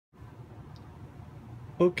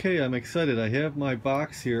Okay, I'm excited. I have my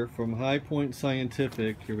box here from High Point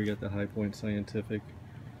Scientific. Here we got the High Point Scientific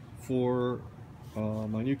for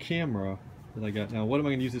my new camera that I got. Now, what am I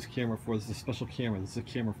going to use this camera for? This is a special camera. This is a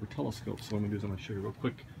camera for telescopes. So what I'm going to do is I'm going to show you real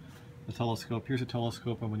quick the telescope. Here's a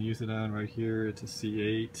telescope I'm going to use it on right here. It's a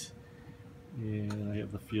C8, and I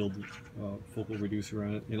have the field focal reducer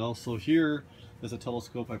on it. And also here is a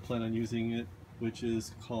telescope. I plan on using it, which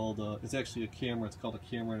is called. It's actually a camera. It's called a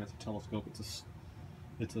camera, and it's a telescope.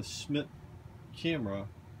 It's a Schmidt camera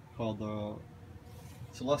called the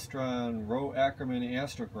Celestron Row Ackerman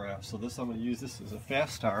Astrograph. So I'm going to use this as a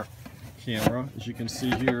fast star camera. As you can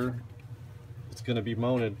see here, it's going to be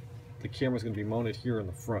mounted. The camera is going to be mounted here in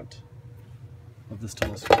the front of this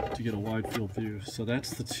telescope to get a wide field view. So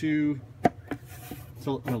that's the two.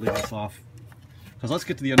 So I'm going to leave this off because let's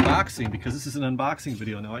get to the unboxing, because this is an unboxing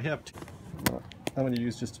video. Now I have I'm going to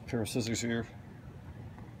use just a pair of scissors here.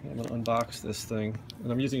 I'm going to unbox this thing,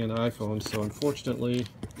 and I'm using an iPhone, so unfortunately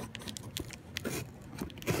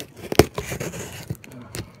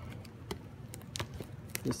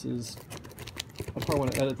this is, I probably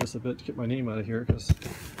want to edit this a bit to get my name out of here, because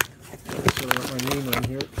I should have got my name on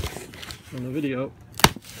here in the video.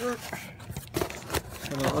 I'm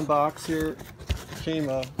going to unbox here. Came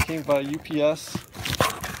by UPS.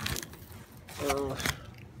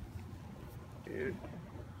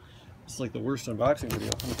 It's like the worst unboxing video.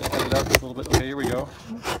 I'm going to edit out just a little bit. Okay, here we go.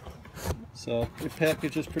 So the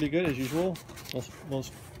package is pretty good as usual.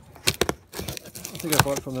 Most I think I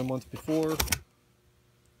bought it from them once before.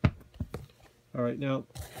 Alright, now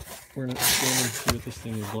we're going to examine and see what this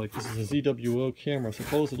thing is like. This is a ZWO camera,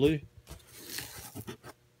 supposedly.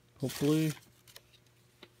 Hopefully.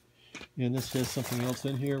 And this has something else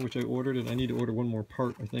in here which I ordered, and I need to order one more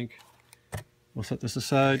part, I think. We'll set this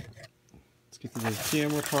aside. Let's get to the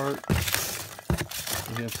camera part.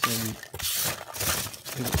 We have some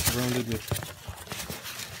surrounded with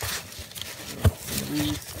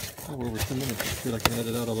we're over 10 minutes. I feel like I can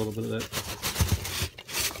edit out a little bit of that.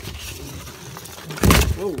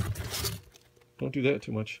 Whoa! Don't do that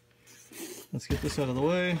too much. Let's get this out of the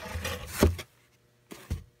way.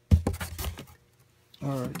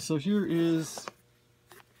 Alright, so here is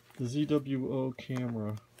the ZWO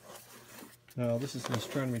camera. Now this is an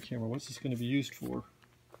astronomy camera. What's this going to be used for?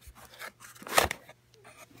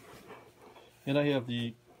 And I have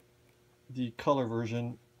the color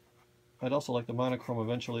version. I'd also like the monochrome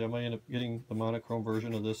eventually. I might end up getting the monochrome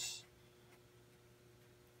version of this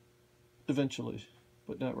eventually,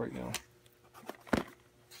 but not right now.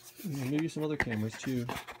 And maybe some other cameras too.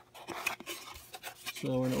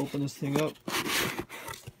 So I'm going to open this thing up.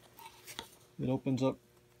 It opens up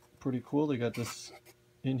pretty cool. They got this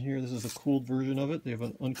in here. This is a cooled version of it. They have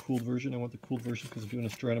an uncooled version. I want the cooled version because I'm doing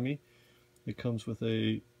astronomy. It comes with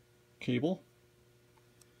a cable,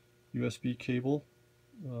 USB cable,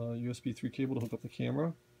 USB 3 cable to hook up the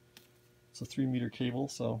camera. It's a 3-meter cable,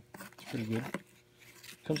 so it's pretty good.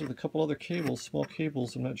 It comes with a couple other cables, small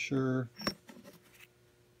cables. I'm not sure.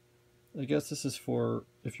 I guess this is for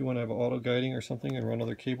if you want to have auto guiding or something and run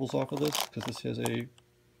other cables off of this, because this has a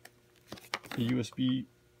USB,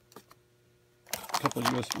 couple of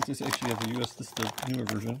USB. This actually has a US. This is the newer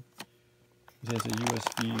version. It has a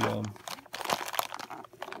USB.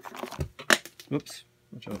 Whoops!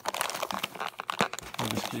 Watch out.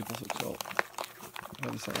 This cable's itself. I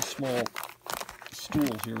have this on a small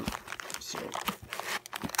stool here. So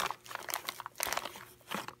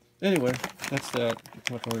anyway, that's that.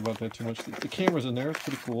 I'm not going to worry about that too much. The camera's in there. It's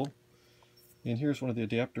pretty cool. And here's one of the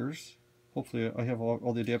adapters. Hopefully I have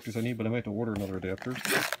all the adapters I need, but I might have to order another adapter.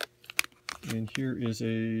 And here is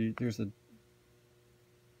there's the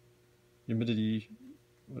humidity,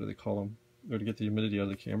 what do they call them? Or to get the humidity out of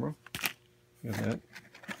the camera. Here's that.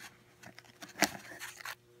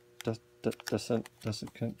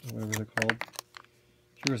 Desiccant, whatever they're called.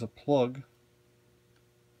 Here's a plug.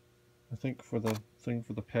 I think for the thing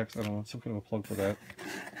for the packs, I don't know, some kind of a plug for that.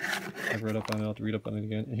 I've read up on it, I'll have to read up on it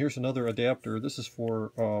again. And here's another adapter. This is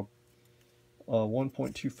for a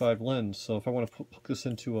 1.25 lens. So if I want to plug this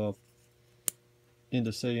into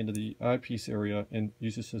the eyepiece area and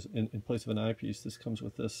use this as in place of an eyepiece, this comes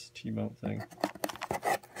with this T-mount thing.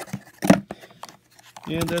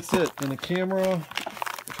 And that's it. And the camera,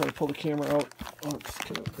 I'll try to pull the camera out. Oh, it's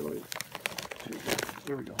kind of really,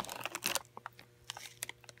 there we go.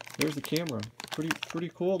 There's the camera. Pretty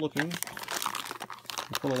cool looking.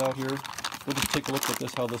 I'll pull it out here. We'll just take a look at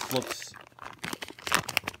this, how this looks.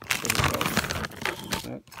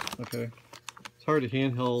 Okay. It's hard to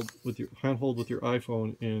handhold with your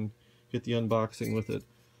iPhone and get the unboxing with it.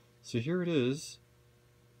 So here it is.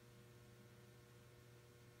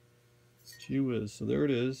 Gee whiz. So there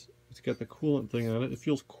it is. It's got the coolant thing on it. It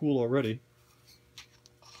feels cool already.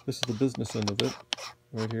 This is the business end of it,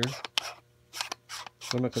 right here.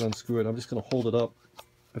 So I'm not going to unscrew it. I'm just going to hold it up.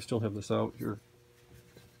 I still have this out here.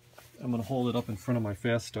 I'm going to hold it up in front of my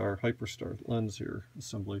Fast-Star Hyperstar lens here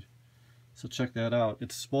assembly. So check that out.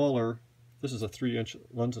 It's smaller. This is a 3-inch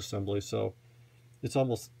lens assembly, so it's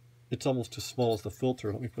almost as small as the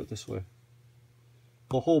filter. Let me put it this way.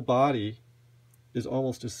 The whole body is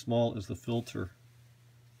almost as small as the filter.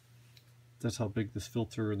 That's how big this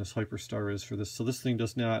filter and this Hyperstar is for this. So this thing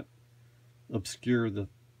does not obscure the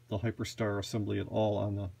Hyperstar assembly at all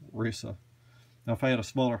on the RASA. Now if I had a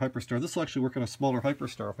smaller Hyperstar, this will actually work on a smaller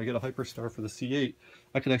Hyperstar. If I get a Hyperstar for the C8,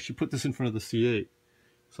 I could actually put this in front of the C8.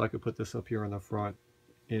 So I could put this up here on the front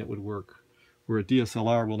and it would work. Where a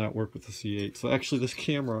DSLR will not work with the C8. So actually this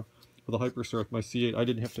camera with a Hyperstar with my C8, I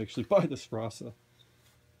didn't have to actually buy this RASA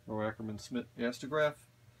or Ackerman Smith Astrograph.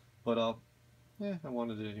 But I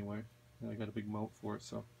wanted it anyway. And I got a big mount for it,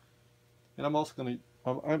 so. And I'm also going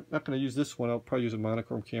to, I'm not going to use this one. I'll probably use a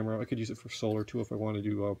monochrome camera. I could use it for solar too if I want to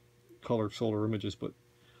do color solar images, but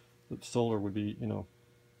the solar would be, you know,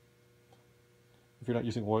 if you're not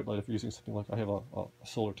using white light, if you're using something like, I have a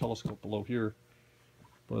solar telescope below here,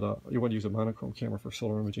 but you want to use a monochrome camera for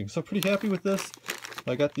solar imaging. So pretty happy with this.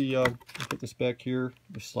 I got the, I'll put this back here,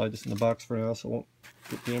 just slide this in the box for now so it won't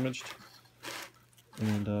get damaged.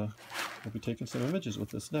 And we'll be taking some images with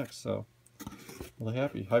this next, so really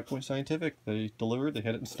happy. High Point Scientific, they delivered, they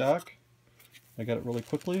had it in stock. I got it really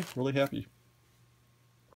quickly, really happy.